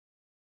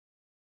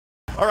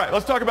All right,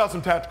 let's talk about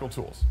some tactical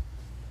tools.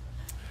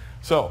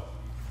 So,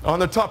 on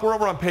the top, we're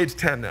over on page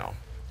 10 now.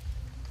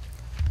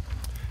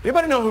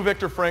 Anybody know who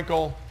Viktor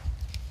Frankl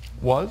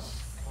was?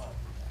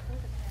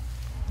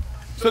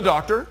 He's a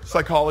doctor,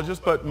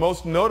 psychologist, but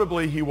most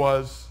notably he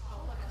was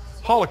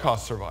a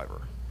Holocaust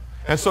survivor.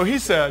 And so he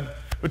said,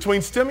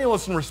 between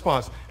stimulus and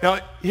response. Now,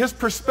 his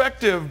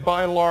perspective,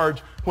 by and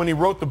large, when he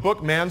wrote the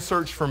book Man's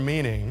Search for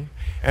Meaning,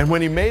 and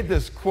when he made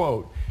this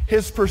quote,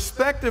 his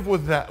perspective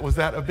was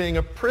that of being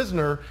a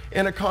prisoner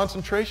in a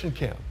concentration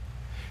camp.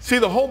 See,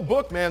 the whole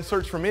book, Man's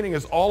Search for Meaning,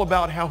 is all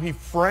about how he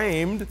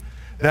framed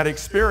that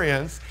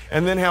experience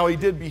and then how he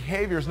did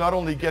behaviors not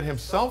only to get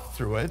himself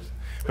through it,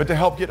 but to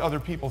help get other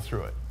people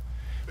through it.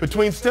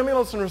 Between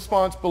stimulus and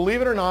response,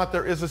 believe it or not,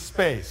 there is a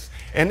space.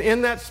 And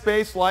in that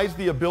space lies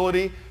the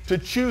ability to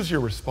choose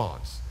your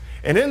response.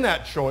 And in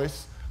that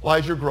choice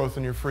lies your growth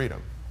and your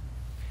freedom.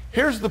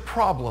 Here's the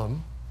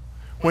problem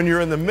when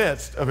you're in the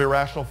midst of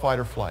irrational fight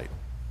or flight.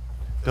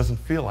 It doesn't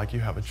feel like you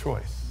have a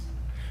choice.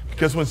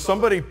 Because when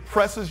somebody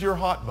presses your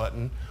hot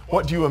button,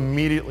 what do you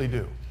immediately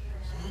do?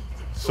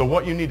 So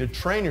what you need to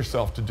train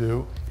yourself to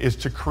do is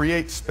to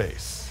create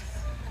space.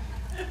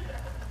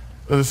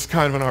 This is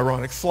kind of an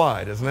ironic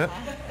slide, isn't it?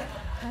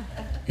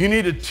 You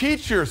need to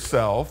teach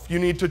yourself, you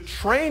need to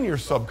train your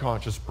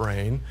subconscious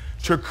brain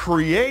to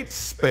create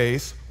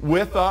space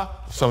with a,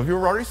 some of you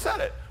have already said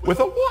it, with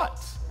a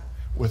what?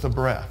 With a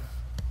breath.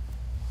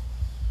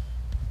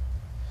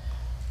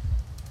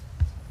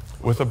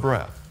 With a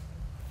breath.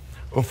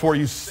 Before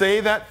you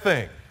say that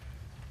thing,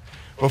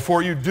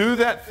 before you do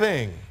that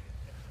thing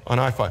on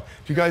I-5. Do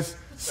you guys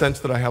sense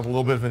that I have a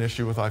little bit of an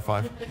issue with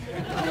I-5?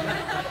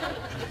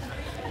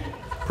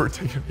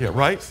 Yeah,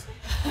 right?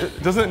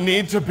 It doesn't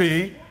need to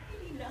be.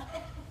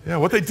 Yeah,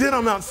 what they did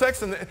on Mount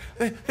Sexton,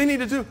 they need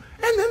to do.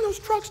 And then those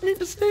trucks need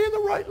to stay in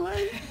the right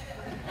lane.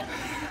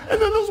 And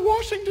then those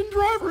Washington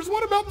drivers,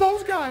 what about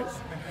those guys?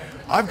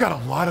 I've got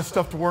a lot of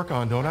stuff to work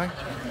on, don't I?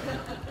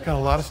 Got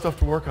a lot of stuff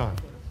to work on.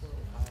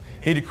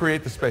 Need to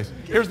create the space.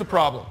 Here's the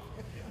problem.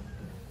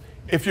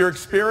 If you're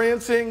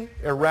experiencing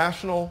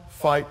irrational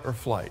fight or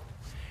flight,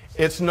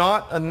 it's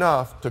not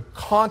enough to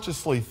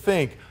consciously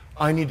think,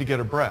 I need to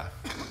get a breath.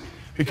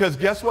 Because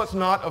guess what's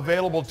not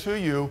available to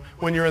you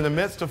when you're in the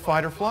midst of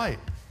fight or flight?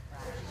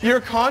 Your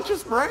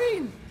conscious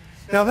brain.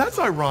 Now that's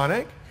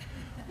ironic.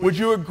 Would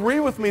you agree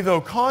with me though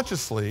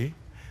consciously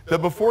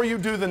that before you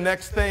do the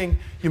next thing,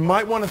 you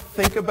might want to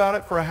think about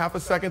it for a half a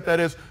second? That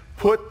is,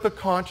 put the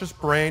conscious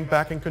brain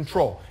back in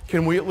control.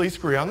 Can we at least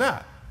agree on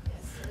that?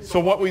 So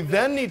what we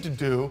then need to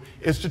do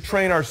is to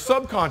train our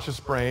subconscious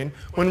brain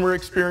when we're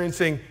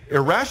experiencing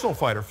irrational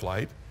fight or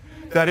flight.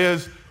 That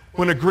is,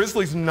 when a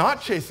grizzly's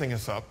not chasing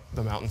us up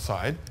the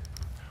mountainside,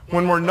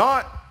 when we're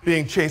not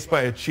being chased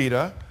by a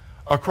cheetah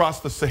across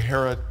the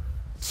Sahara,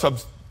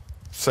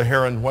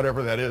 sub-Saharan,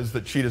 whatever that is,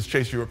 that cheetahs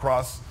chase you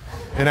across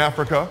in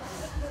Africa.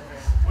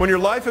 When your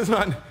life is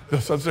not, the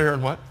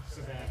sub-Saharan what?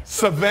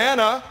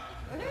 Savannah.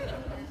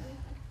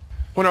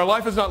 When our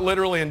life is not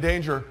literally in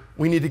danger,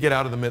 we need to get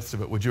out of the midst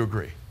of it. Would you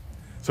agree?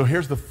 So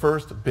here's the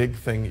first big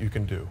thing you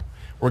can do.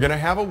 We're going to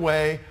have a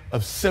way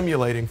of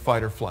simulating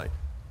fight or flight.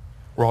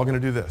 We're all going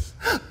to do this.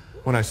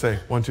 When I say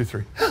 1, 2,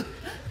 3.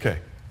 Okay,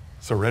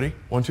 so ready?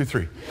 1, 2,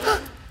 3.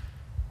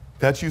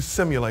 That's you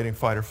simulating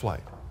fight or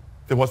flight.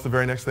 Then what's the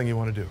very next thing you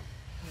want to do?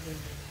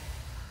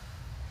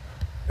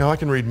 Now I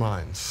can read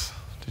minds.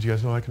 Did you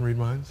guys know I can read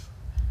minds?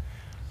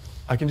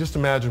 I can just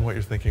imagine what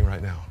you're thinking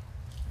right now.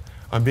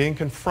 I'm being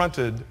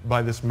confronted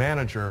by this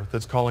manager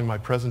that's calling my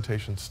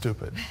presentation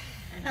stupid.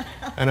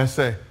 And I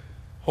say,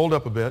 hold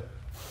up a bit.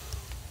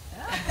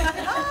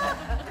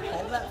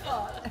 Hold that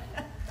thought.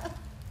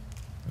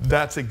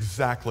 That's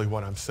exactly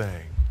what I'm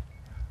saying.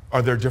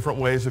 Are there different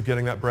ways of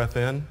getting that breath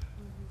in?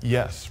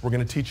 Yes. We're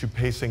going to teach you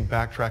pacing,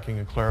 backtracking,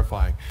 and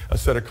clarifying, a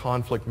set of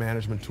conflict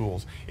management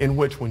tools in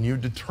which when you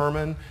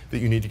determine that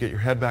you need to get your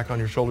head back on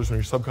your shoulders when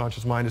your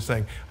subconscious mind is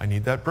saying, I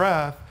need that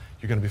breath,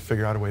 you're going to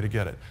figure out a way to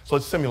get it. So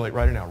let's simulate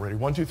right now. Ready?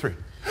 1, 2, 3.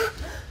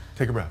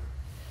 Take a breath.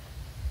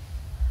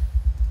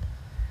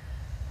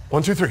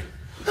 1, 2, 3.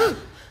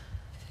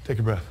 Take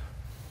a breath.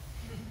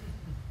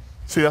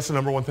 See, that's the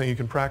number one thing you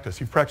can practice.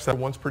 You practice that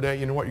once per day.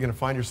 You know what you're going to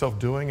find yourself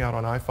doing out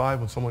on I-5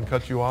 when someone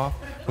cuts you off,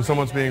 when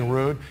someone's being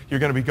rude? You're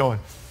going to be going,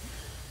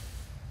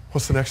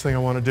 what's the next thing I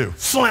want to do?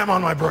 Slam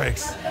on my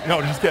brakes.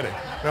 No, just kidding.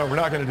 No, we're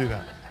not going to do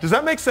that. Does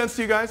that make sense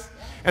to you guys?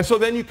 And so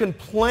then you can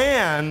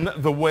plan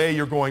the way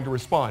you're going to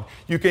respond.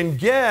 You can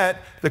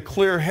get the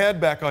clear head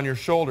back on your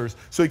shoulders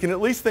so you can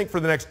at least think for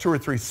the next 2 or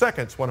 3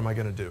 seconds, what am I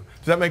going to do?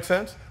 Does that make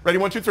sense? Ready?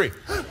 1, 2, 3.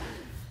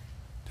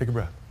 Take a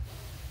breath.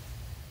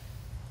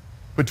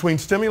 Between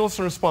stimulus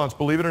and response,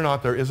 believe it or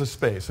not, there is a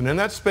space. And in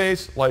that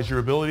space lies your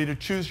ability to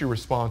choose your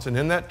response. And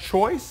in that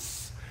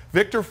choice,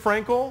 Viktor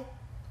Frankl,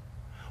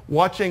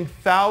 watching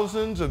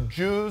thousands of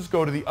Jews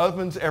go to the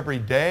ovens every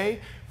day,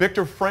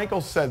 Viktor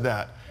Frankl said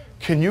that.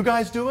 Can you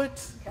guys do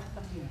it?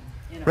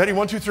 Ready?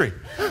 1, 2, 3.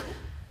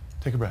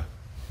 Take a breath.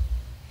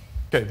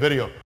 Okay,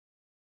 video.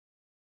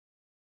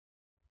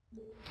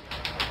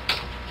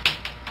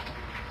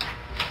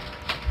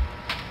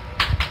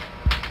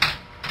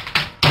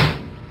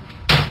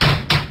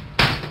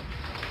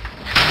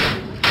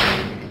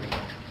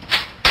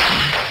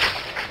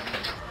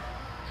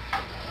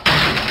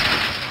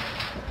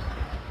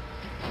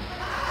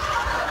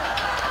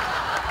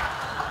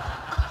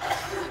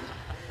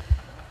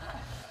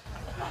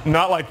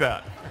 Not like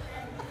that.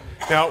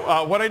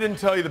 Now, what I didn't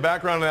tell you, the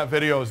background of that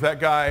video is that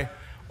guy,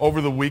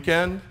 over the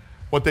weekend,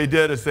 what they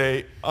did is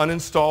they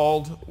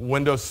uninstalled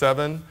Windows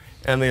 7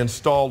 and they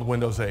installed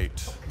Windows 8.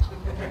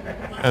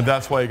 And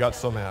that's why he got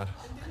so mad.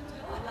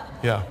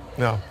 Yeah,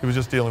 no, he was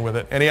just dealing with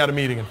it. And he had a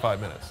meeting in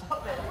 5 minutes.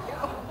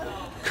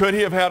 Could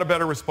he have had a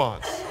better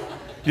response?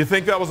 Do you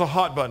think that was a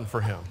hot button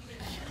for him?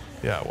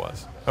 Yeah, it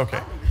was.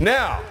 Okay.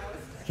 Now,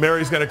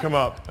 Mary's going to come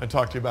up and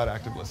talk to you about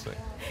active listening.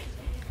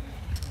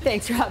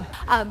 Thanks, Rob.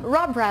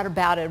 Rob brought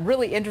about a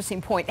really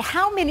interesting point.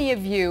 How many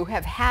of you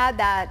have had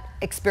that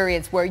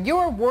experience where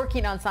you're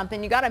working on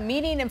something, you got a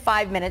meeting in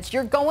 5 minutes,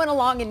 you're going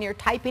along and you're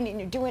typing and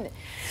you're doing it,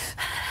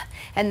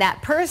 and that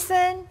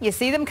person, you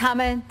see them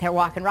coming, they're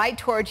walking right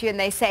towards you and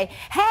they say,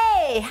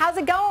 "Hey, how's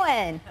it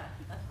going?"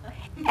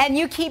 And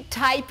you keep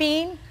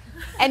typing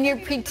and you're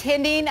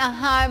pretending,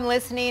 I'm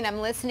listening,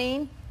 I'm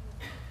listening.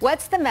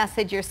 What's the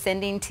message you're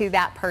sending to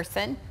that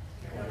person?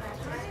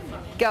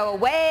 Go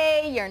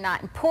away, you're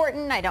not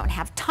important, I don't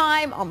have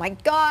time, oh my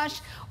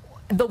gosh.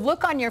 The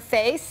look on your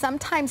face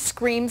sometimes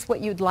screams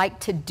what you'd like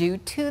to do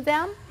to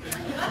them.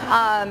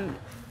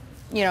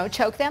 You know,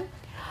 choke them.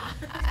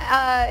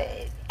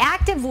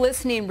 Active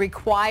listening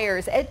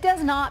requires, it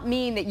does not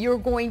mean that you're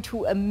going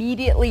to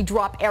immediately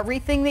drop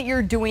everything that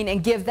you're doing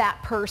and give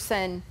that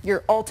person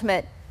your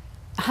ultimate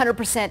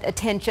 100%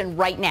 attention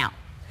right now.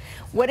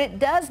 What it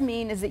does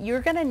mean is that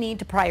you're going to need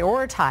to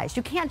prioritize.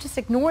 You can't just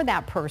ignore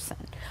that person.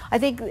 I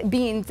think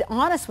being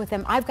honest with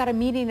them, I've got a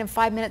meeting in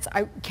 5 minutes,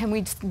 can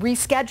we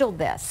reschedule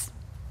this?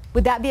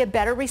 Would that be a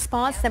better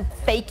response than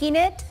faking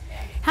it?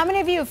 How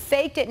many of you have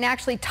faked it and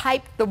actually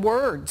typed the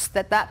words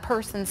that that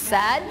person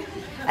said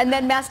and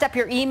then messed up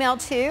your email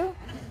too?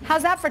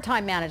 How's that for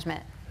time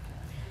management?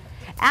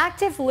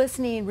 Active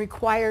listening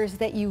requires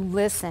that you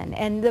listen,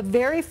 and the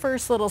very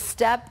first little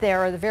step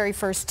there, or the very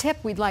first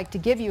tip we'd like to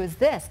give you is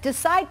this: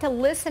 decide to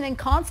listen and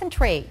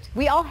concentrate.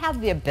 We all have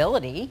the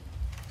ability.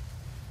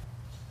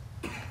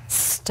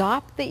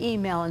 Stop the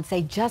email and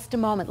say, just a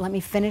moment, let me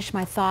finish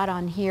my thought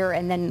on here,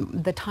 and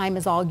then the time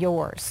is all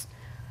yours.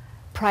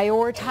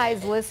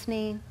 Prioritize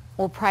listening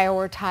or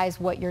prioritize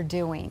what you're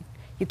doing.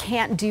 You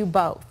can't do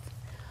both.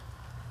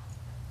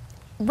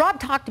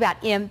 Rob talked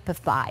about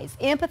empathize.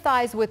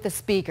 Empathize with the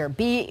speaker.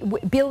 Be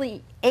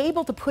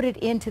able to put it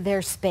into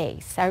their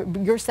space,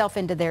 yourself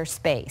into their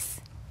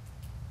space.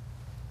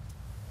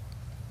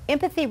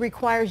 Empathy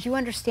requires you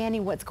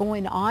understanding what's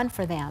going on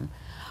for them.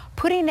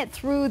 Putting it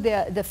through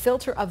the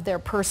filter of their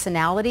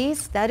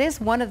personalities. That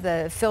is one of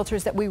the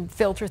filters that we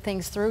filter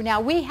things through. Now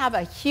we have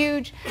a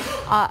huge,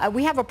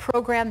 we have a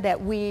program that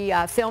we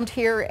filmed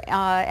here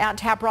at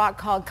Tap Rock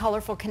called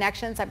Colorful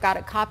Connections. I've got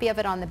a copy of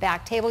it on the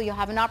back table. You'll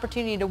have an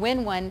opportunity to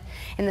win one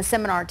in the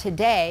seminar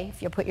today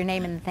if you'll put your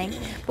name in the thing.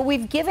 But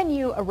we've given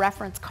you a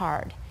reference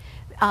card.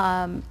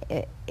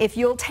 If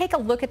you'll take a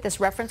look at this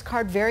reference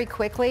card very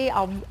quickly,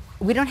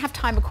 we don't have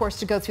time, of course,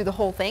 to go through the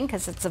whole thing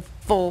because it's a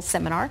full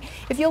seminar.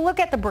 If you look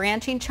at the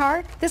branching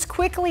chart, this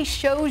quickly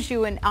shows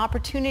you an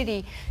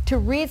opportunity to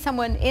read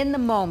someone in the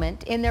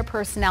moment, in their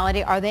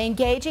personality. Are they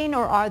engaging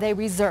or are they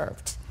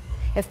reserved?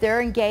 If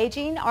they're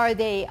engaging, are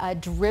they a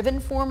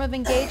driven form of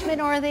engagement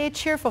or are they a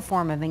cheerful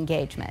form of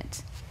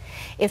engagement?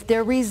 If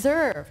they're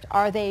reserved,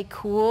 are they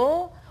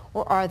cool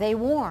or are they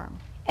warm?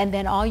 And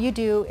then all you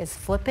do is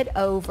flip it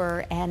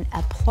over and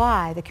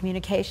apply the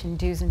communication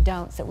do's and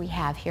don'ts that we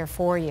have here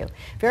for you.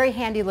 Very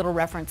handy little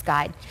reference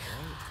guide.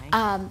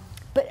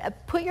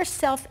 But put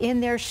yourself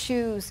in their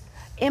shoes,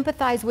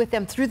 empathize with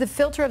them through the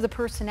filter of the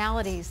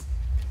personalities,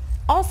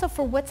 also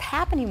for what's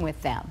happening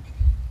with them.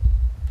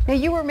 Now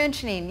you were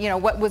mentioning, you know,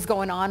 what was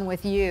going on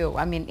with you.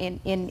 I mean,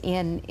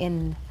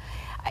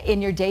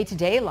 in your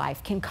day-to-day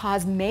life can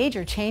cause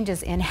major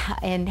changes in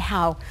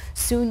how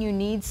soon you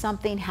need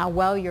something, how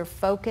well you're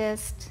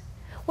focused.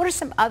 What are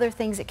some other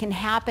things that can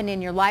happen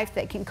in your life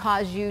that can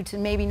cause you to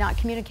maybe not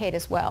communicate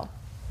as well?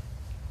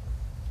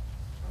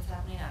 What's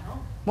happening at home?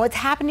 What's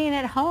happening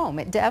at home?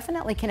 It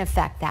definitely can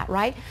affect that,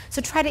 right?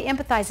 So try to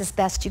empathize as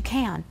best you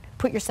can.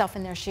 Put yourself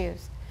in their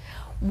shoes.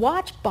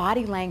 Watch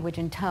body language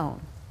and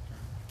tone.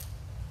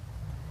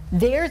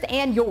 Theirs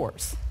and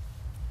yours.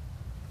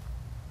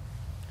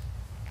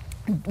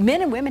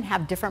 Men and women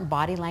have different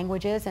body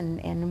languages, and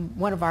in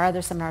one of our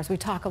other seminars we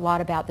talk a lot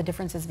about the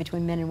differences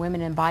between men and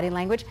women in body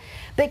language.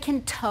 But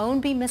can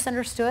tone be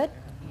misunderstood?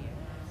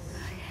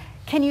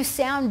 Can you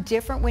sound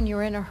different when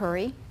you're in a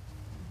hurry?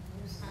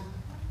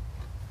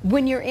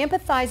 When you're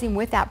empathizing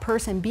with that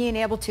person, being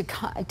able to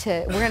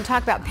we're going to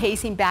talk about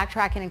pacing,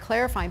 backtracking, and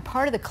clarifying.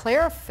 Part of the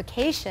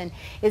clarification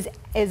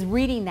is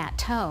reading that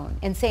tone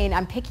and saying,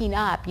 I'm picking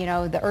up, you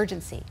know, the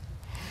urgency.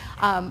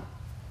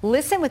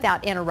 Listen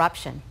without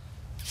interruption.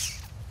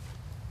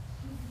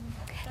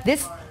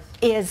 This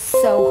is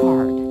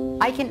so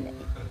hard.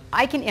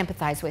 I can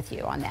empathize with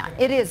you on that.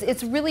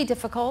 It's really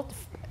difficult,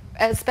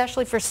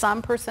 especially for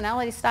some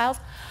personality styles,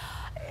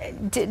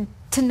 to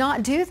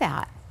not do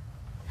that.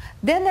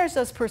 Then there's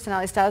those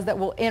personality styles that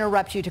will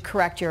interrupt you to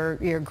correct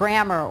your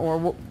grammar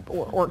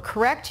or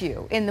correct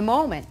you in the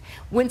moment.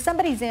 When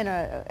somebody's in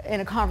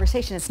a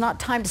conversation, it's not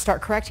time to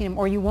start correcting them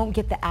or you won't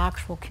get the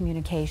actual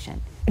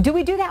communication. Do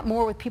we do that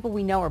more with people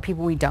we know or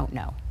people we don't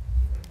know?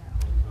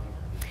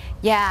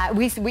 Yeah,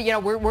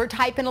 we're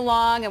typing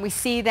along and we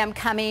see them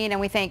coming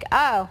and we think,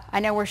 oh, I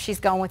know where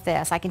she's going with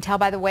this. I can tell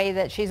by the way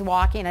that she's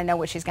walking. I know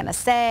what she's going to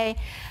say.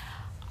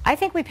 I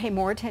think we pay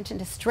more attention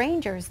to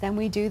strangers than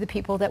we do the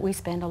people that we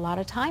spend a lot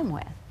of time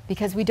with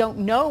because we don't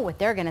know what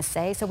they're going to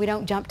say, so we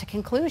don't jump to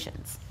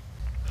conclusions.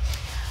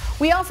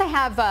 We also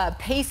have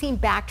pacing,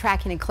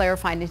 backtracking, and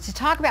clarifying. And to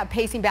talk about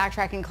pacing,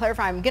 backtracking, and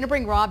clarifying, I'm going to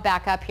bring Rob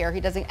back up here. He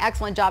does an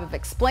excellent job of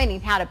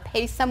explaining how to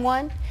pace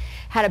someone,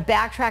 how to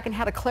backtrack, and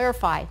how to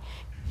clarify.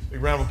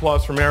 Big round of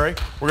applause for Mary.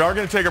 We are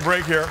going to take a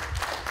break here.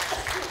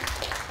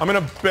 I'm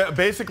going to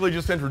basically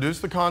just introduce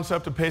the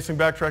concept of pacing,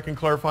 backtracking,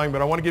 clarifying,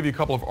 but I want to give you a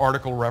couple of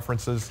article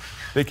references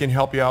that can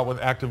help you out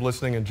with active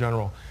listening in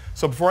general.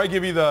 So before I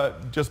give you the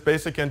just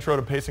basic intro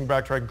to pacing,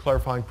 backtracking,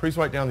 clarifying, please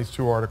write down these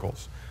two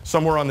articles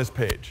somewhere on this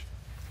page.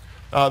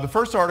 The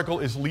first article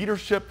is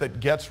Leadership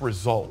That Gets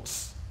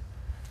Results.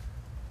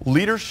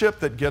 Leadership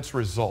That Gets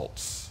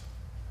Results.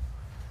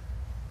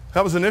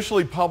 That was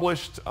initially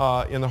published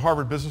in the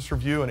Harvard Business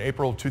Review in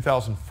April of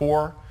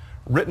 2004.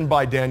 Written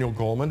by Daniel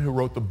Goleman, who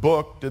wrote the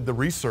book, did the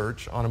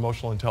research on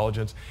emotional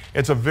intelligence.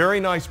 It's a very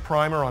nice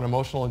primer on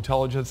emotional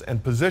intelligence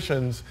and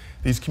positions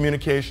these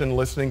communication,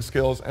 listening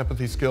skills,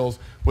 empathy skills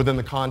within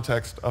the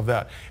context of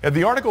that. And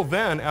the article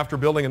then, after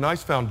building a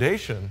nice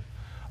foundation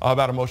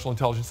about emotional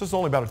intelligence, this is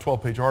only about a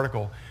 12-page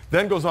article,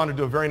 then goes on to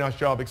do a very nice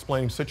job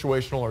explaining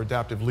situational or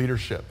adaptive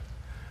leadership,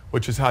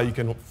 which is how you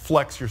can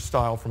flex your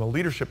style from a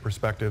leadership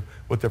perspective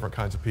with different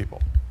kinds of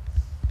people.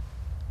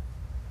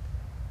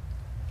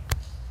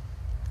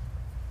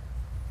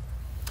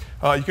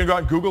 You can go out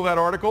and Google that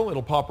article.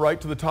 It'll pop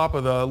right to the top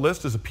of the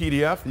list as a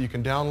PDF that you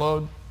can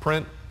download,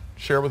 print,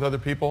 share with other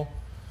people.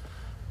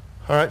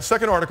 All right,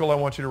 second article I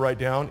want you to write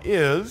down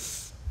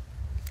is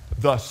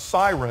The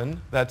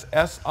Siren, that's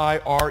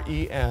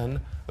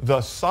S-I-R-E-N, The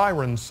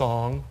Siren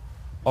Song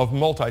of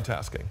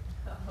Multitasking.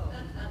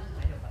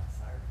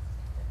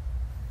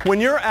 When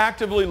you're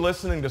actively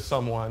listening to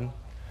someone,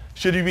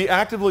 should you be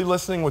actively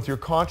listening with your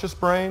conscious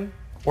brain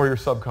or your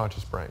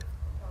subconscious brain?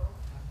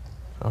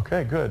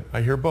 Okay, good.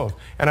 I hear both.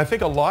 And I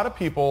think a lot of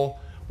people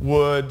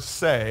would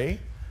say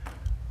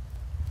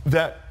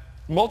that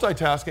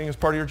multitasking is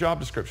part of your job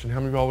description.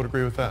 How many of y'all would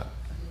agree with that?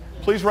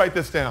 Please write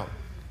this down.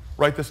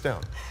 Write this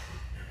down.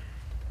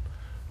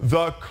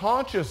 The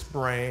conscious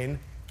brain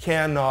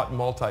cannot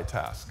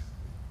multitask.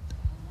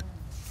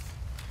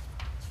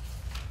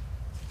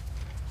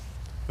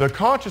 The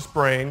conscious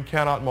brain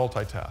cannot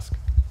multitask.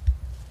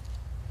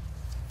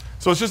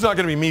 So it's just not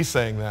going to be me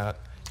saying that.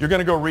 You're going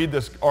to go read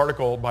this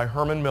article by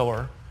Herman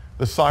Miller,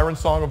 The Siren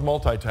Song of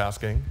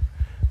Multitasking,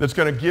 that's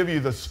going to give you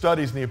the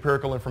studies and the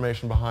empirical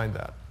information behind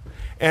that.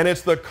 And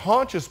it's the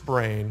conscious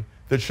brain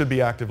that should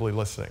be actively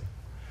listening.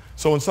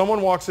 So when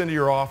someone walks into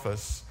your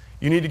office,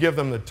 you need to give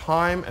them the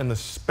time and the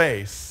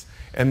space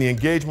and the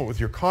engagement with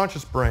your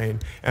conscious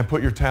brain and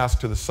put your task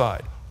to the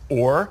side.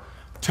 Or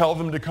tell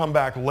them to come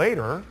back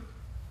later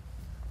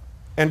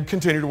and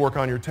continue to work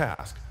on your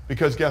task.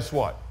 Because guess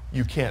what?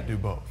 You can't do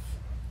both.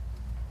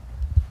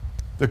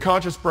 The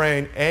conscious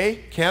brain, A,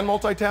 can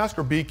multitask,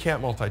 or B,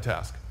 can't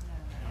multitask.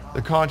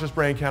 The conscious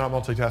brain cannot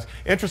multitask.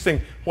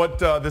 Interesting, what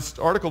this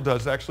article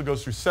does actually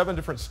goes through 7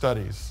 different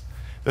studies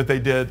that they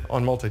did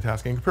on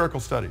multitasking, empirical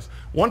studies.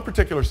 One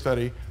particular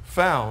study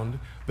found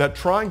that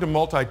trying to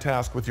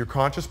multitask with your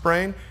conscious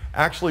brain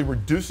actually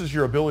reduces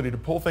your ability to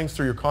pull things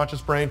through your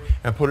conscious brain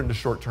and put it into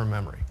short-term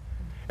memory.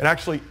 It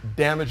actually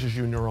damages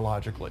you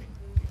neurologically.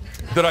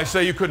 Did I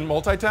say you couldn't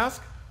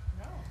multitask?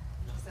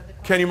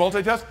 Can you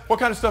multitask? What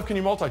kind of stuff can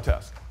you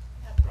multitask?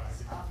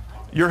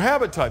 Your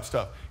habit type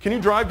stuff. Can you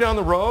drive down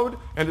the road?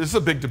 And this is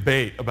a big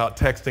debate about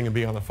texting and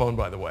being on the phone,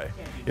 by the way,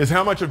 is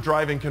how much of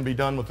driving can be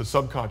done with the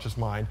subconscious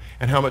mind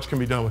and how much can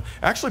be done with,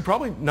 actually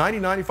probably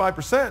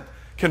 90–95%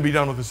 can be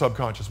done with the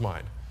subconscious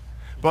mind.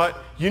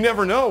 But you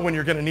never know when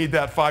you're going to need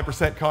that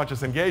 5%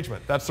 conscious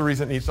engagement. That's the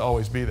reason it needs to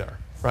always be there,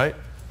 right?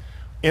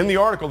 In the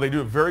article, they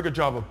do a very good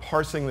job of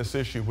parsing this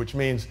issue, which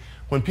means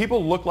when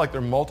people look like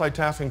they're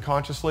multitasking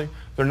consciously,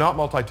 they're not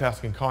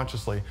multitasking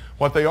consciously.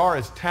 What they are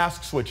is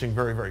task switching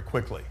very, very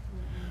quickly.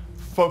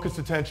 Focused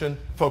attention,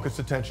 focused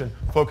attention,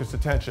 focused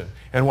attention.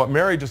 And what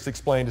Mary just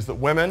explained is that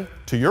women,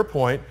 to your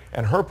point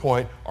and her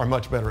point, are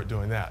much better at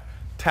doing that.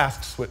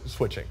 Task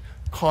switching,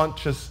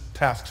 conscious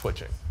task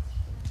switching.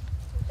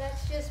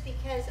 That's just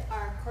because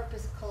our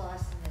corpus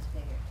callosum is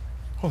bigger.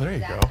 Oh, there you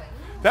go.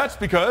 That's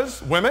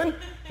because, women,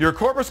 your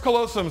corpus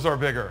callosums are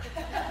bigger.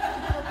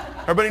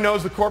 Everybody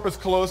knows the corpus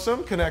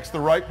callosum connects the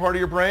right part of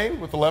your brain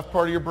with the left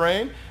part of your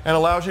brain and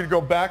allows you to go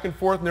back and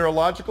forth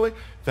neurologically.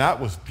 That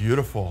was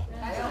beautiful.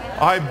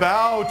 I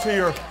bow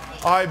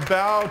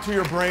to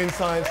your brain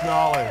science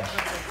knowledge.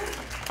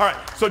 All right,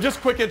 so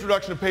just quick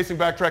introduction to pacing,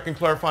 backtracking,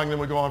 clarifying, then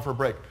we go on for a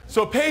break.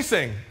 So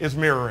pacing is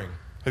mirroring.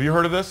 Have you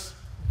heard of this?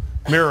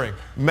 Mirroring,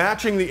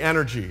 matching the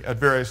energy at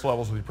various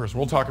levels with the person.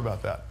 We'll talk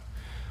about that.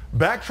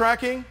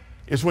 Backtracking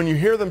is when you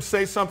hear them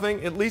say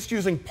something, at least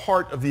using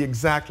part of the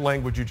exact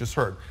language you just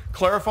heard.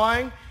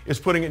 Clarifying is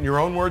putting it in your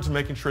own words and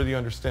making sure that you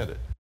understand it.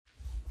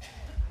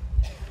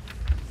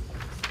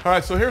 All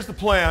right, so here's the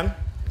plan.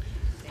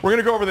 We're going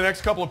to go over the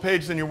next couple of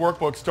pages in your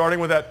workbook. Starting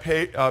with that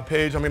page,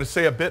 I'm going to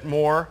say a bit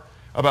more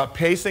about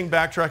pacing,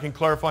 backtracking,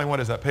 clarifying. What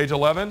is that, page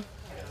 11?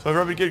 So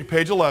everybody get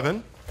page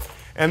 11.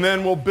 And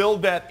then we'll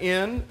build that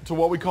in to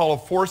what we call a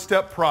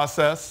 4-step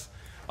process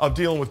of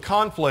dealing with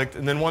conflict.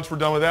 And then once we're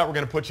done with that, we're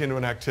going to put you into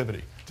an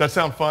activity. Does that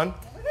sound fun?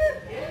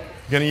 You're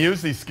going to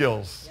use these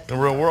skills in the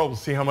real world. We'll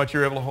see how much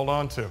you're able to hold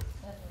on to.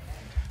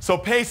 So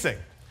pacing.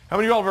 How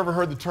many of you all have ever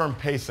heard the term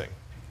pacing?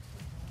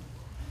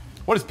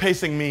 What does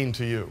pacing mean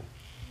to you?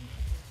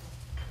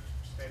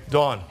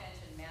 Dawn.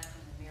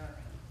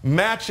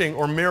 Matching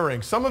or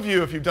mirroring. Some of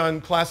you, if you've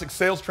done classic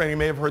sales training,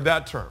 may have heard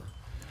that term.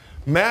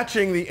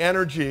 Matching the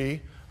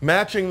energy,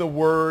 matching the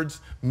words,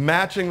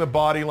 matching the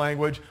body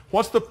language.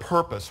 What's the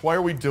purpose? Why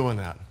are we doing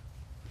that?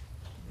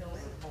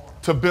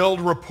 To build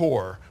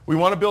rapport. We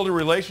want to build a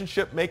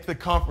relationship, make the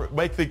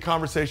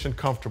conversation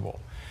comfortable.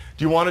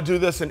 Do you want to do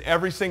this in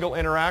every single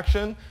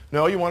interaction?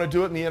 No, you want to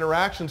do it in the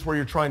interactions where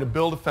you're trying to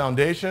build a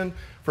foundation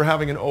for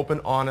having an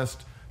open,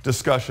 honest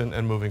discussion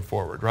and moving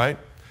forward, right?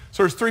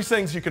 So there's 3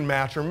 things you can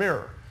match or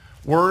mirror: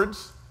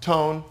 words,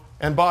 tone,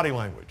 and body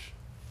language.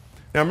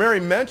 Now, Mary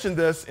mentioned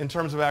this in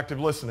terms of active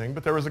listening,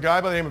 but there was a guy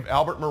by the name of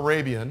Albert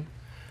Moravian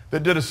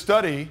that did a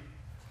study,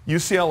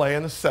 UCLA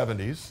in the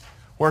 70s,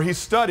 where he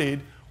studied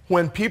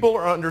when people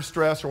are under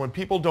stress or when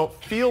people don't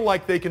feel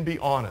like they can be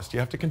honest. You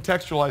have to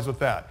contextualize with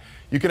that.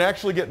 You can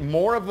actually get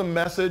more of the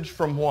message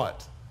from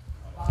what?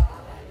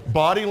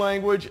 Body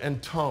language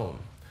and tone.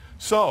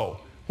 So,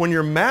 when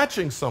you're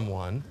matching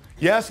someone,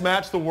 yes,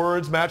 match the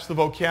words, match the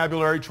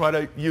vocabulary, try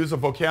to use a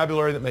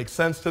vocabulary that makes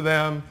sense to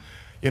them,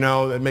 you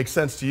know, that makes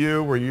sense to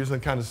you, where you're using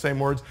kind of the same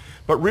words.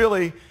 But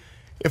really,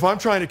 if I'm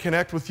trying to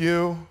connect with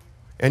you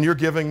and you're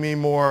giving me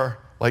more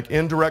like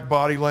indirect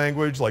body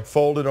language, like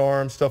folded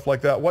arms, stuff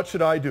like that, what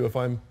should I do if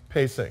I'm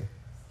pacing?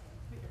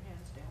 Put your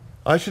hands down.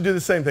 I should do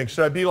the same thing.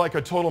 Should I be like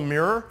a total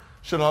mirror?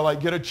 Should I like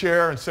get a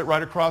chair and sit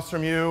right across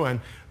from you and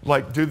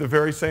like do the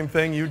very same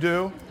thing you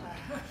do?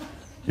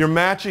 You're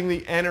matching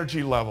the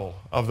energy level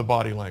of the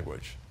body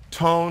language.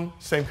 Tone,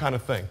 same kind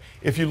of thing.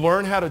 If you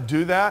learn how to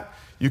do that,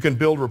 you can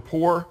build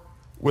rapport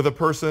with a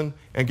person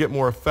and get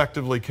more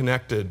effectively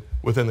connected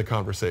within the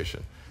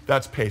conversation.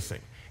 That's pacing.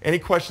 Any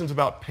questions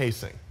about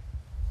pacing?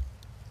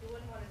 You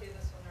wouldn't want to do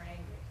this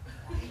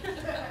when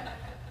they're angry.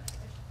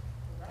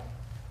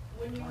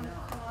 Wouldn't you want to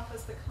come off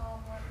as the calm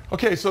one?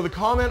 Okay, so the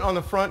comment on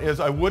the front is,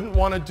 I wouldn't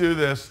want to do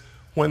this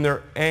when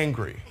they're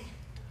angry.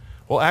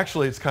 Well,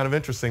 actually, it's kind of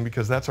interesting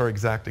because that's our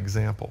exact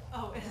example.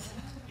 Oh, is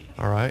it?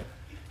 All right?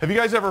 Have you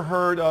guys ever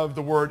heard of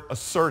the word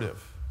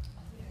assertive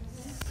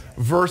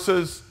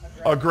versus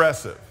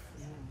aggressive?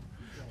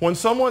 When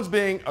someone's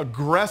being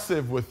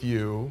aggressive with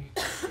you,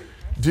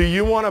 do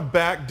you want to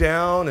back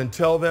down and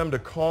tell them to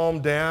calm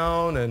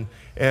down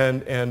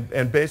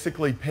and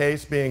basically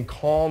pace being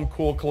calm,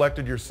 cool,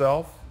 collected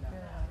yourself?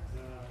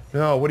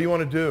 No. What do you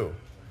want to do?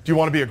 Do you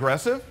want to be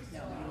aggressive?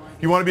 No.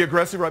 You want to be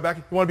aggressive right back?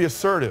 You want to be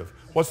assertive.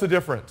 What's the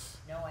difference?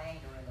 No anger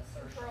and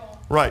assertion.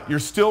 Right. You're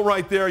still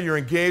right there. You're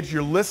engaged.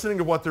 You're listening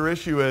to what their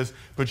issue is,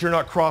 but you're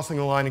not crossing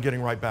the line and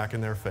getting right back in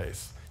their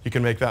face. You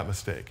can make that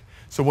mistake.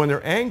 So when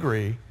they're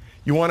angry,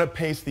 you want to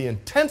pace the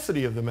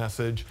intensity of the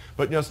message,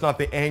 but just not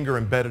the anger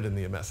embedded in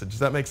the message. Does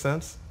that make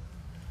sense?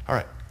 All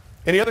right.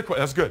 Any other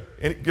questions? That's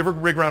good. Give her a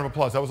big round of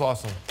applause. That was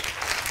awesome.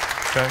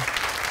 Okay.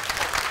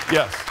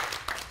 Yes.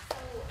 So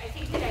I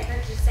think that I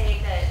heard you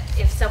say that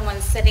if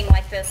someone's sitting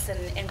like this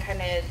and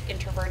kind of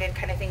introverted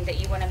kind of thing,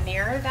 that you want to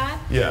mirror that.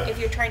 Yeah. If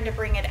you're trying to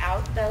bring it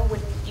out, though,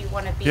 wouldn't you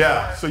want to be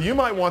Yeah. So you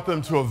might want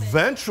them to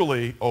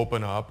eventually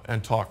open up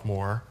and talk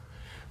more,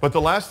 but the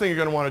last thing you're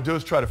going to want to do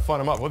is try to fun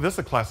them up. Well, this is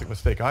a classic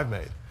mistake I've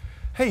made.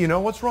 Hey, you know,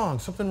 what's wrong?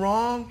 Something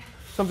wrong?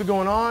 Something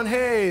going on?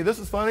 Hey, this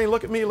is funny.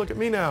 Look at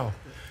me now.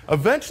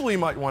 Eventually, you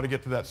might want to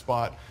get to that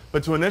spot,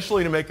 but to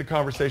initially to make the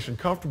conversation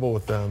comfortable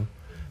with them,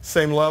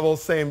 same level,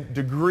 same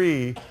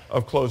degree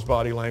of closed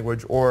body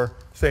language, or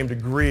same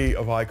degree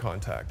of eye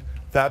contact.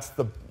 That's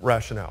the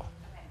rationale.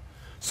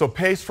 So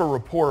pace for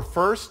rapport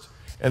first,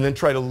 and then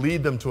try to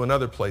lead them to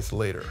another place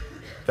later.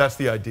 That's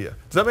the idea.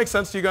 Does that make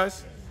sense to you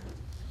guys?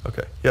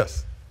 Okay,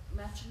 yes?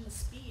 Matching the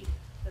speed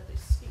that they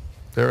speak.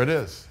 There it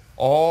is.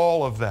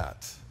 All of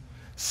that.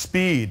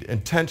 Speed,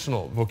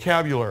 intentional,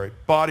 vocabulary,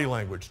 body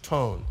language,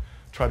 tone.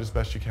 Try as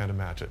best you can to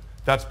match it.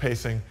 That's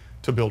pacing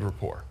to build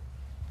rapport.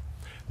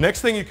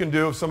 Next thing you can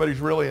do if somebody's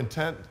really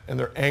intent and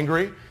they're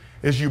angry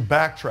is you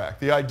backtrack.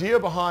 The idea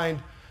behind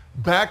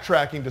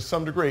backtracking to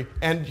some degree,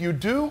 and you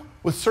do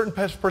with certain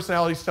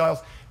personality styles,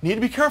 need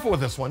to be careful with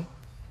this one.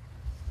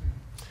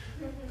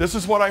 This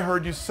is what I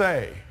heard you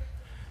say.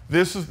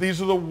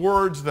 These are the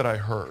words that I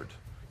heard.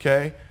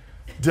 Okay?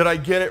 Did I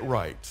get it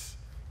right?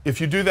 If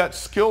you do that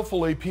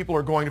skillfully, people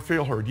are going to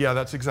feel heard. Yeah,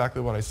 that's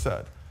exactly what I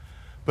said.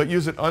 But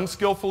use it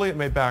unskillfully, it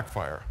may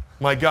backfire.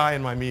 My guy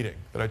in my meeting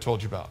that I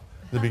told you about.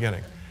 the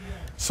beginning.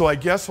 So I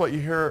guess what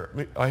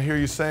I hear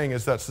you saying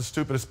is that's the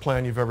stupidest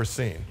plan you've ever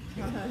seen.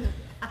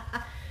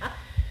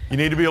 You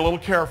need to be a little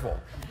careful.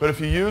 But if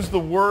you use the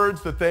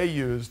words that they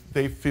used,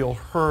 they feel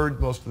heard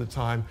most of the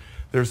time.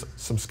 There's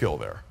some skill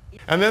there.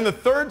 And then the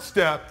third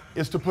step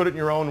is to put it in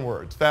your own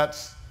words.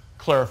 That's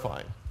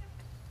clarifying.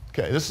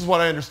 Okay, this is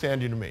what I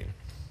understand you to mean.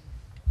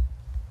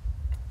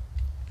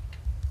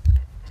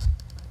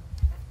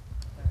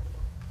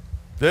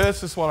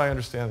 This is what I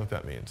understand what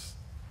that means.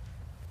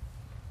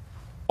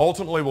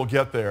 Ultimately, we'll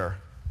get there.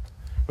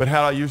 But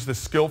had I used this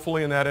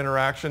skillfully in that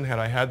interaction, had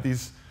I had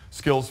these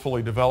skills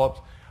fully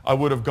developed, I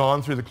would have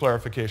gone through the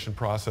clarification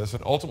process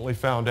and ultimately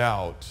found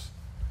out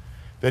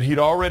that he'd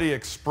already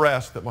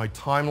expressed that my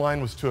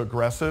timeline was too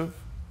aggressive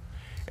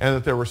and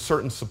that there were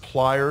certain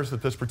suppliers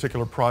that this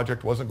particular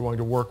project wasn't going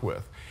to work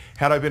with.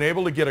 Had I been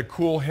able to get a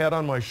cool head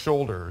on my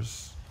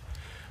shoulders,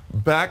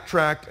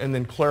 backtracked and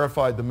then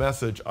clarified the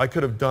message, I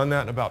could have done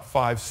that in about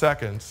 5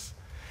 seconds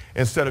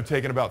instead of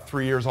taking about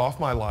 3 years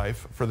off my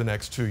life for the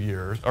next 2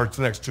 years, or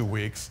the next 2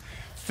 weeks,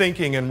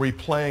 thinking and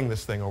replaying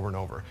this thing over and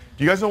over.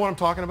 Do you guys know what I'm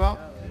talking about?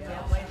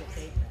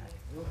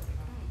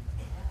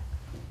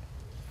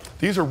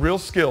 These are real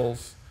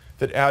skills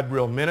that add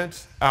real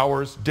minutes,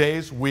 hours,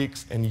 days,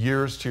 weeks, and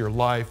years to your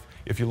life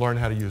if you learn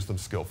how to use them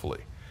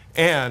skillfully.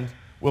 And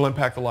will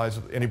impact the lives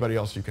of anybody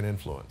else you can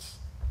influence.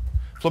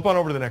 Flip on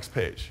over to the next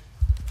page.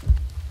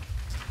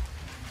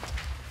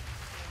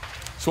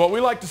 So what we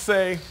like to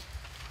say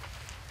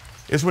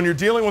is when you're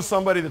dealing with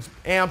somebody that's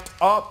amped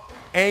up,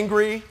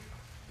 angry,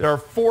 there are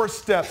 4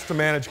 steps to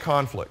manage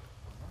conflict.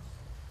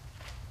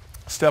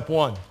 Step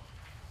 1,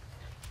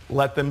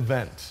 let them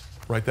vent.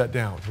 Write that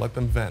down. Let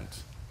them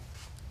vent.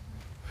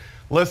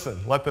 Listen.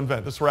 Let them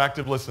vent. This is where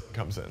active listening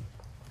comes in.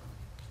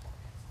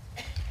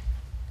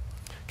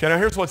 Okay, now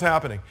here's what's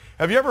happening.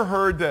 Have you ever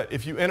heard that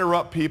if you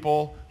interrupt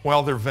people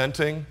while they're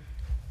venting,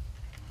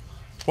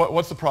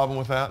 what's the problem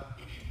with that?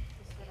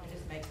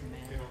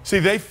 See,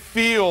 they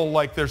feel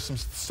like there's some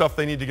stuff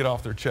they need to get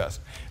off their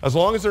chest. As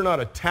long as they're not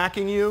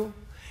attacking you,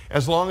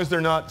 as long as they're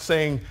not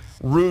saying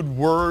rude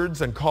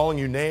words and calling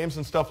you names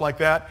and stuff like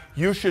that,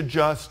 you should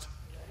just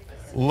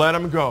let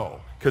them go.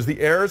 Because the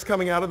air is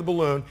coming out of the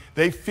balloon.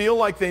 They feel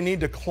like they need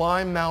to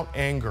climb Mount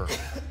Anger.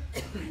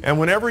 And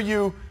whenever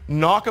you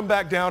knock them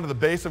back down to the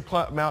base of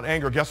Mount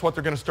Anger, guess what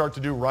they're going to start to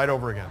do right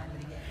over again?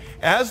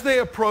 As they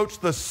approach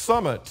the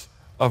summit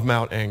of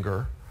Mount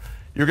Anger,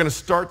 you're going to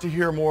start to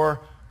hear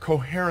more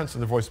coherence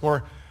in their voice,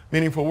 more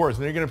meaningful words.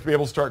 And you're going to be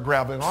able to start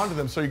grabbing onto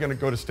them, so you're going to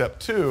go to step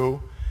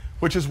 2,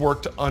 which is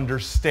work to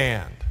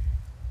understand.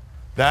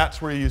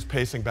 That's where you use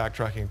pacing,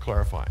 backtracking, and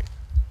clarifying.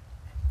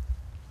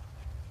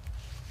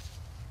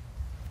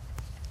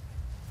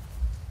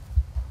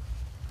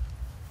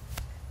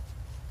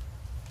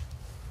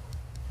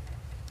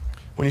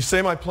 When you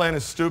say my plan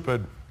is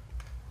stupid,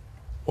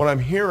 what I'm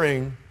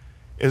hearing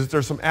is that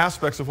there's some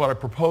aspects of what I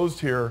proposed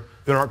here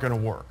that aren't going to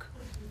work.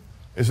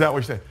 Is that what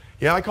you're saying?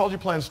 Yeah, I called your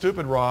plan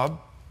stupid,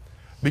 Rob,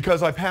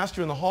 because I passed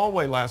you in the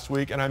hallway last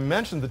week and I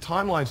mentioned the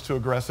timeline's too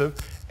aggressive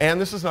and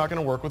this is not going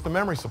to work with the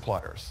memory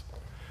suppliers.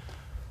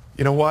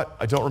 You know what?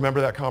 I don't remember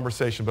that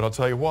conversation, but I'll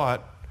tell you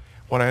what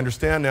I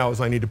understand now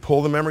is I need to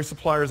pull the memory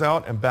suppliers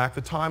out and back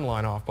the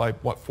timeline off by,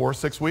 what, 4 or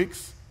 6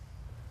 weeks?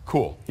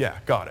 Cool. Yeah,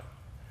 got it.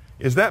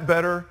 Is that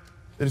better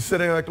than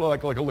sitting like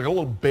a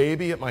little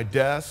baby at my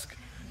desk,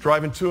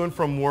 driving to and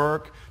from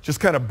work, just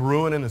kind of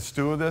brewing in the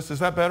stew of this? Is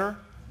that better?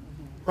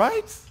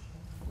 Right?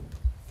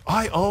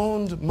 I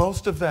owned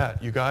most of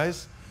that, you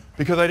guys,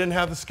 because I didn't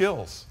have the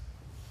skills.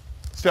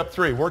 Step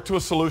 3, work to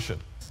a solution.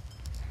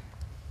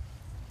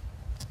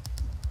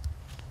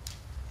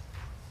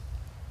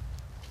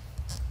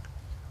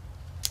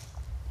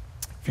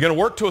 If you're going to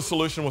work to a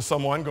solution with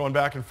someone, going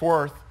back and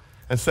forth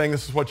and saying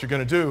this is what you're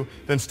going to do,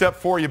 then step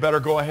 4, you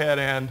better go ahead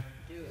and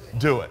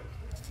do it.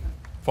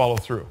 Follow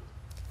through.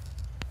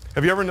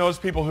 Have you ever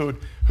noticed people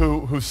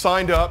who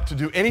signed up to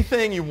do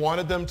anything you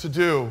wanted them to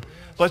do?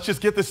 Let's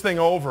just get this thing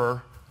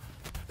over.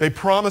 They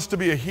promise to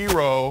be a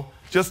hero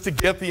just to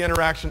get the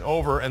interaction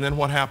over, and then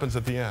what happens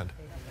at the end?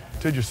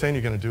 Dude, you're saying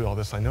you're going to do all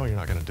this. I know you're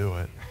not going to do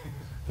it.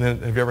 And then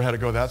have you ever had to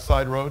go that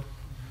side road?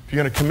 If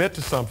you're going to commit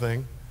to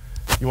something,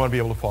 you want to be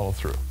able to follow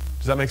through.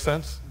 Does that make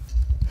sense?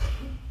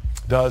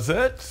 Does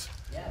it?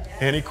 Yes.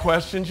 Any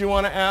questions you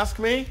want to ask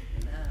me?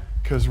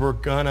 Because we're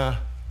going to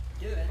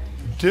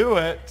do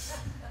it.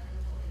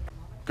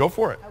 Go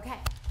for it. Okay.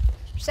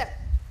 So,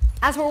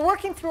 as we're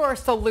working through our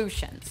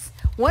solutions,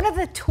 one of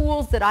the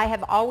tools that I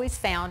have always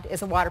found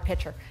is a water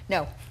pitcher.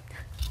 No,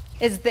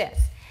 is this.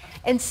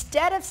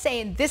 Instead of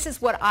saying, this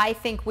is what I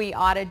think we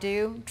ought to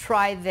do,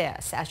 try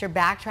this as you're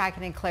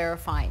backtracking and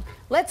clarifying.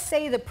 Let's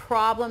say the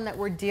problem that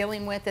we're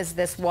dealing with is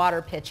this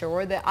water pitcher,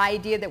 or the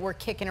idea that we're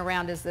kicking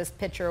around is this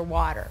pitcher of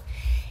water.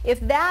 If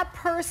that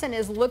person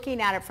is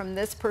looking at it from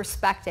this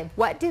perspective,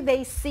 what do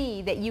they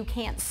see that you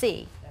can't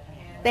see?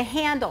 The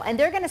handle. And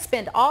they're going to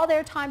spend all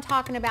their time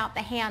talking about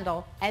the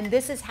handle, and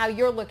this is how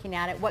you're looking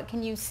at it. What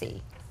can you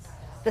see?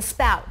 The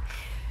spout.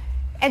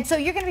 And so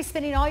you're going to be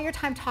spending all your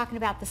time talking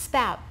about the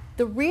spout.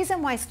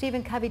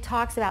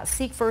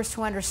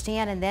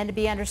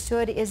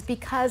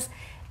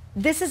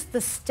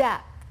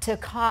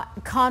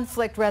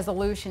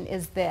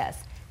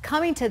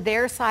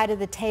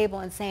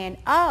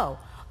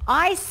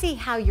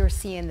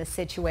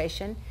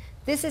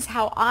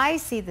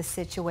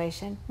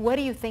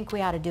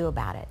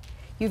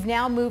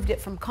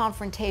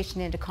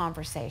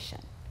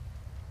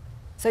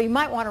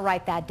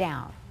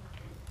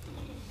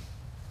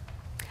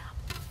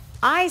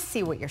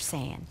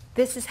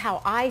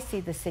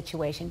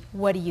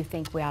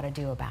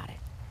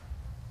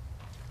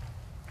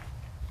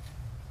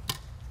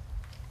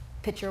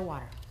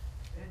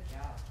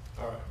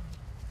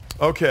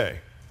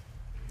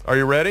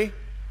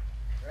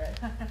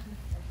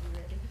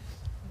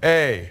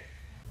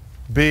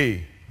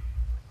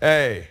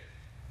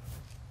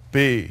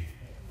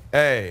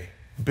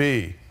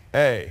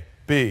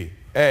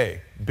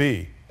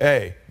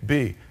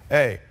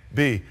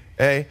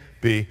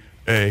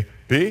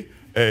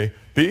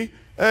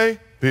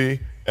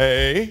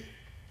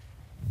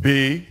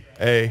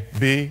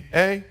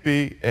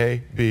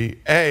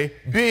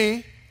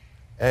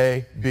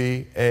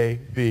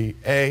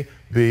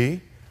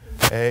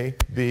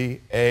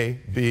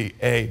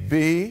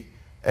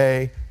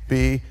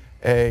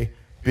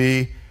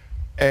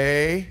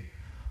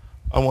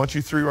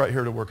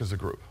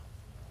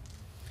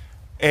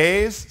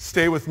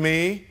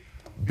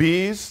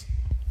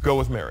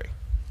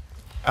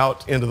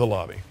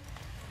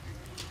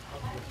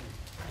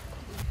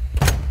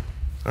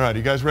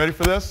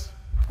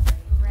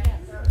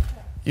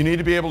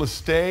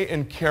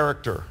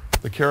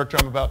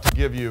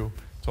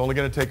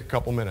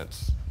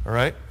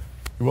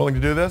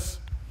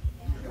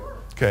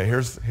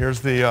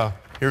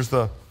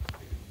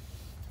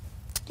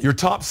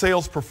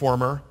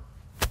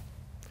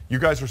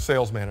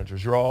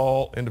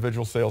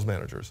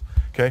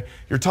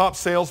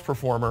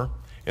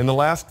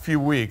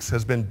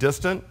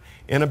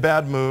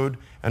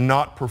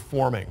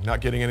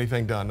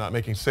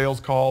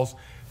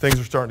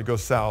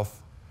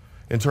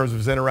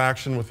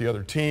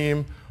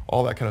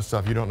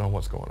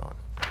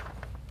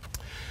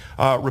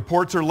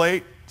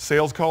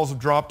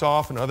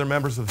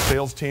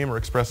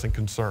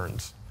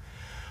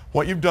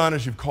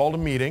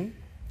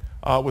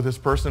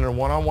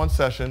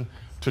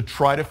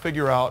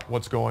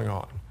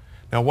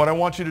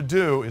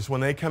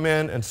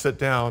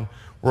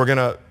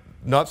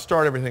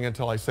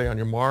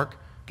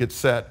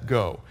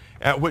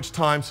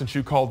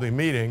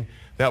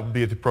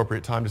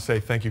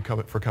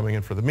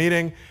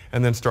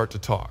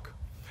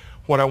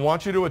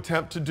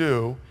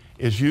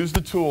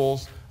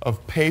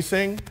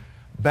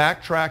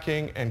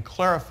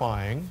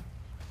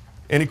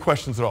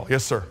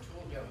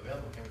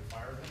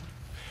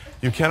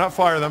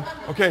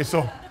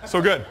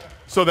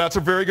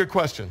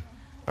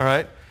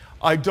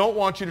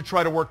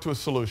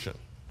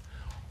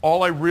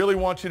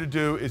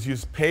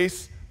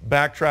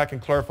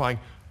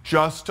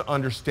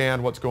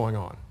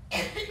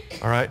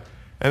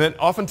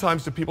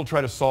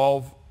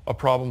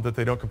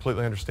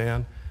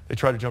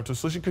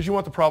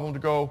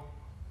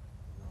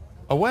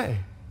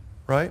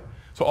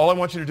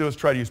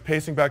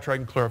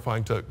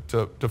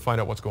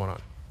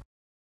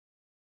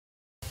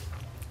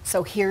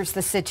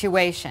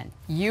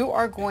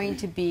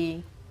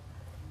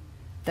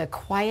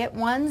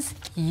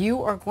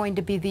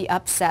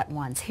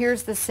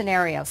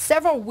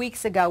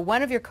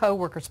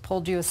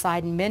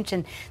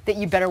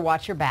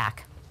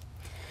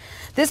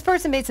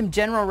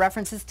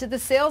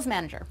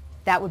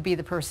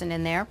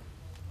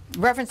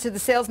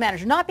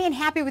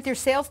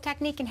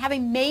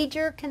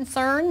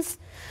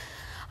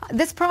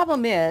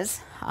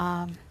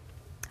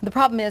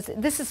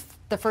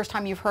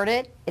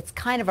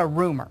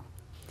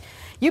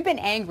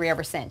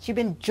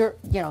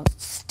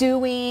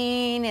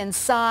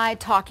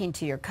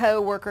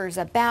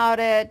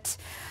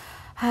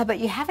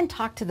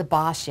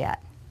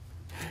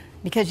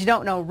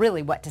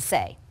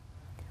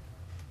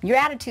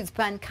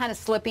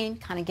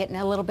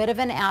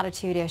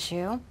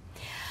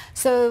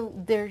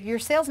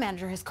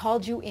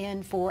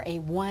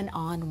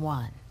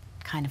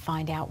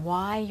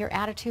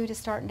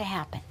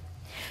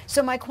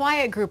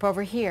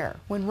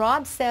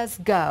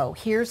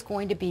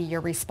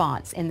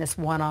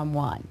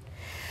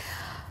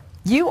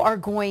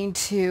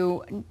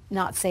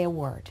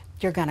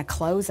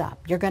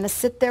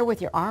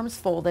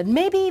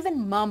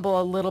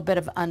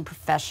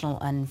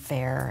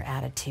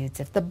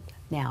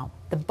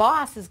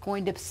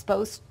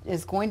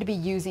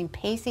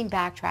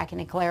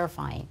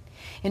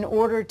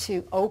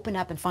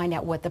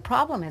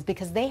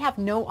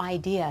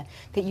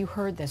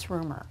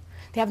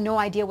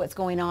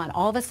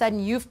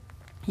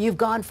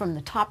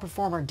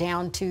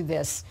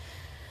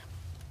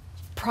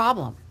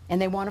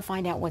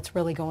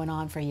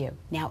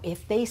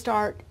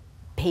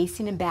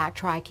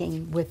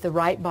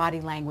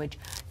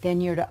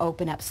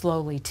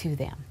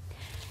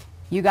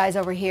 You guys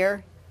over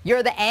here,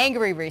 you're the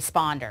angry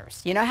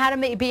responders. You know how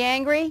to be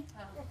angry?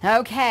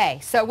 Okay,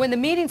 so when the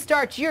meeting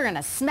starts, you're going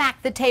to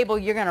smack the table.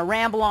 You're going to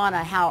ramble on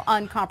how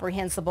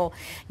incomprehensible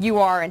you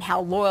are and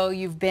how loyal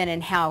you've been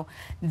and how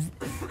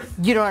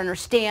you don't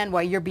understand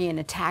why you're being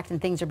attacked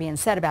and things are being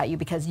said about you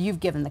because you've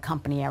given the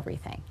company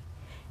everything.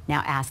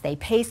 Now, as they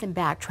pace and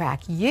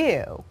backtrack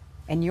you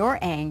and your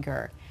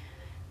anger,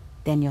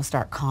 then you'll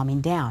start calming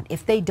down.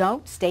 If they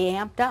don't, stay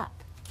amped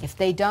up. If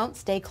they don't,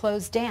 stay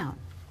closed down.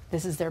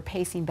 This is their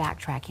pacing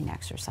backtracking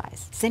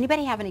exercise. Does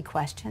anybody have any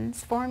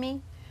questions for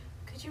me?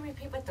 Could you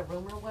repeat what the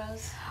rumor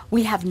was?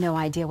 We have no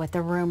idea what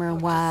the rumor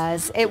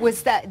was. It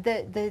was that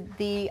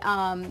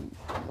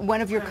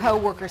one of your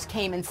coworkers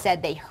came and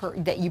said they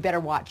heard that you better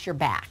watch your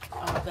back.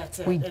 Oh, that's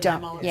it. We And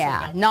don't, I'm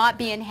yeah, also- not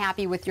being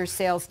happy with your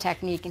sales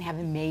technique and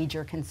having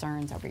major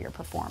concerns over your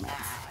performance.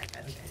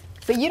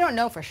 But you don't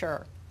know for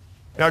sure.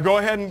 Now go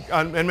ahead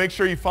and make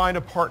sure you find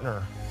a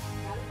partner.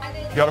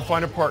 You got to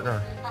find a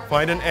partner.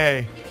 Find an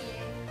A.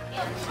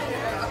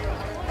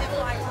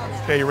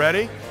 Okay, you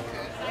ready?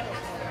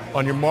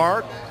 On your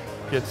mark,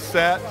 get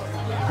set,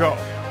 go.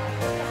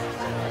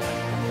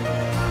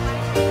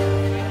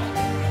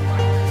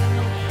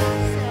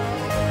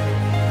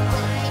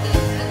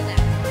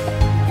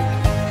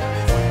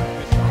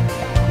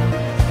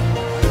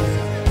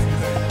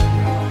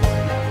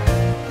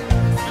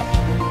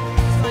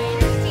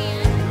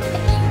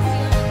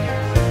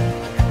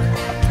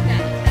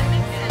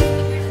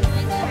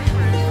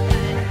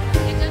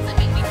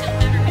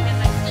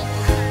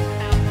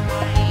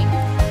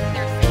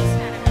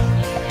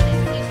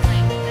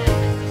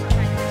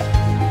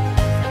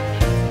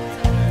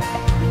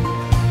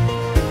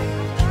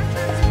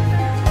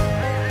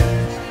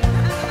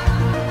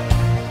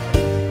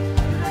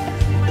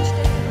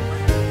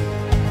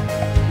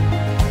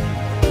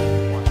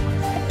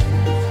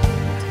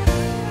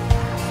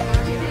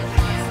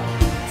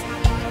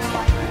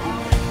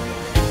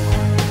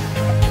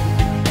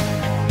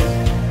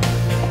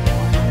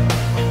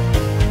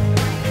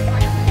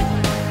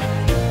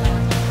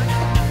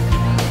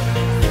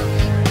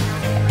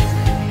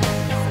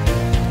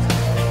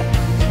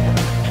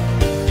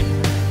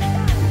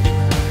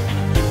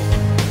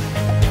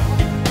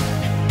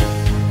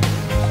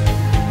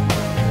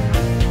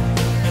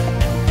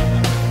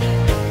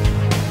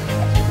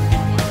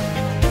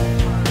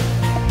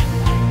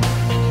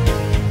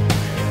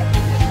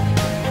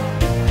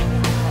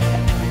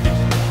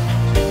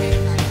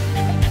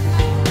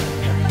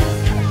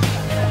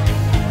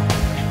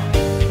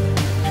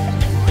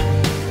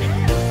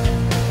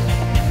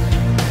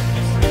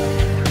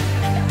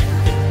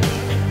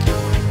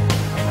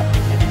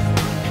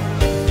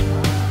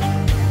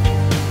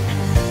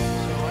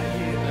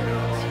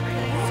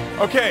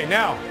 Okay,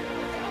 now,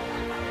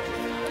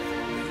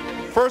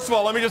 first of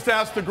all, let me just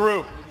ask the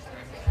group.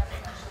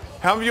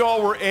 How many of you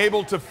all were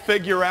able to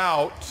figure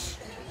out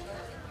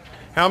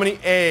how many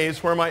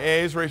A's, where are my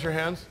A's, raise your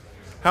hands.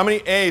 How many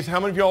A's, how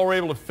many of you all were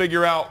able to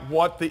figure out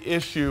what the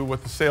issue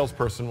with the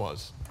salesperson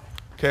was?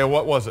 Okay,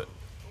 what was it?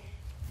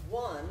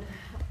 One,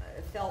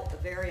 felt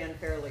very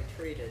unfairly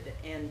treated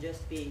and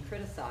just being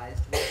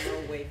criticized with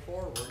no way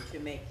forward to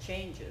make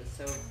changes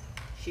so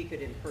she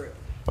could improve.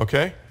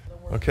 Okay,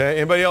 okay.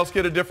 Anybody else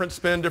get a different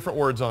spin, different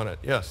words on it?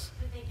 Yes.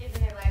 That they'd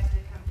given their lives to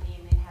the company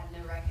and they had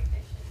no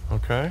recognition.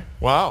 Okay,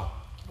 wow.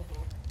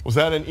 Was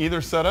that in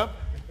either setup?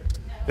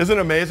 Isn't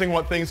it amazing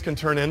what things can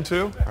turn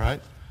into? All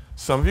right.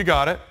 Some of you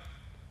got it.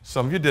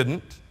 Some of you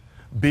didn't.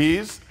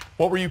 B's,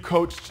 what were you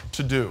coached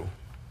to do?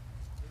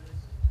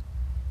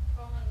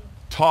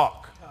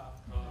 Talk.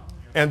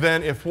 And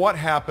then if what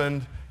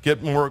happened,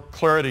 get more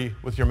clarity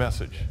with your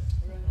message.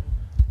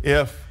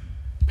 If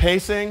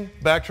pacing,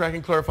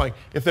 backtracking, clarifying,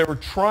 if they were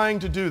trying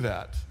to do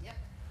that,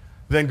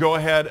 then go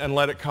ahead and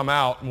let it come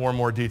out more and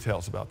more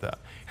details about that.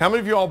 How many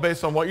of you all,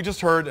 based on what you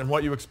just heard and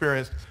what you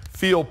experienced,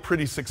 feel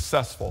pretty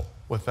successful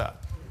with that?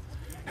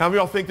 How many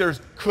of y'all think there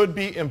could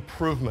be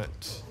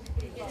improvement?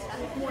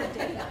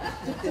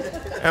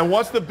 And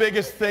what's the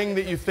biggest thing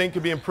that you think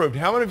could be improved?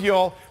 How many of you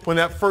all, when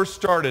that first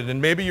started,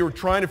 and maybe you were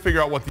trying to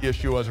figure out what the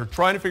issue was or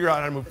trying to figure out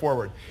how to move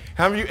forward,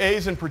 how many of you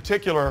A's in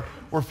particular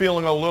were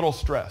feeling a little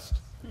stressed?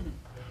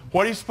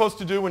 What are you supposed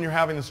to do when you're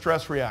having the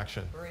stress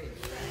reaction?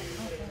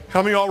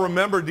 How many of y'all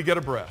remembered to get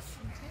a breath?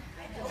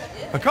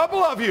 A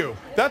couple of you.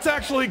 That's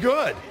actually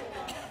good.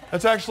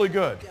 That's actually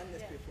good. Do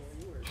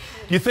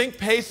you think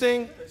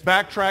pacing,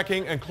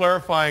 backtracking, and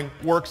clarifying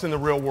works in the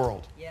real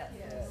world?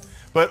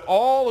 But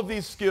all of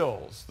these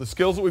skills, the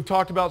skills that we've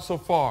talked about so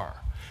far,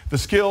 the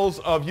skills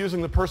of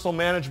using the personal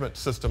management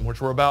system,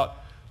 which we're about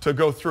to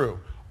go through,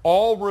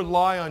 all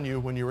rely on you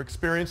when you're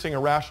experiencing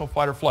irrational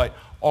fight or flight.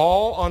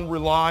 All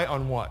rely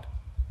on what?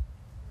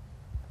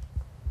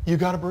 You've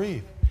got to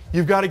breathe.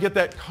 You've got to get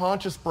that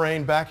conscious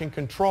brain back in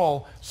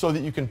control so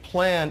that you can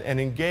plan and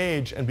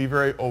engage and be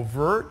very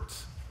overt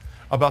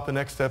about the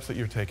next steps that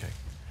you're taking.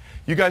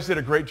 You guys did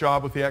a great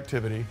job with the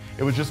activity.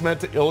 It was just meant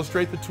to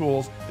illustrate the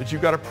tools that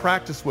you've got to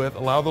practice with,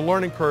 allow the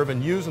learning curve,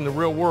 and use in the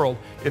real world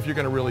if you're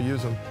going to really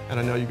use them. And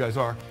I know you guys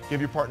are.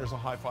 Give your partners a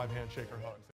high five, handshake, or hug.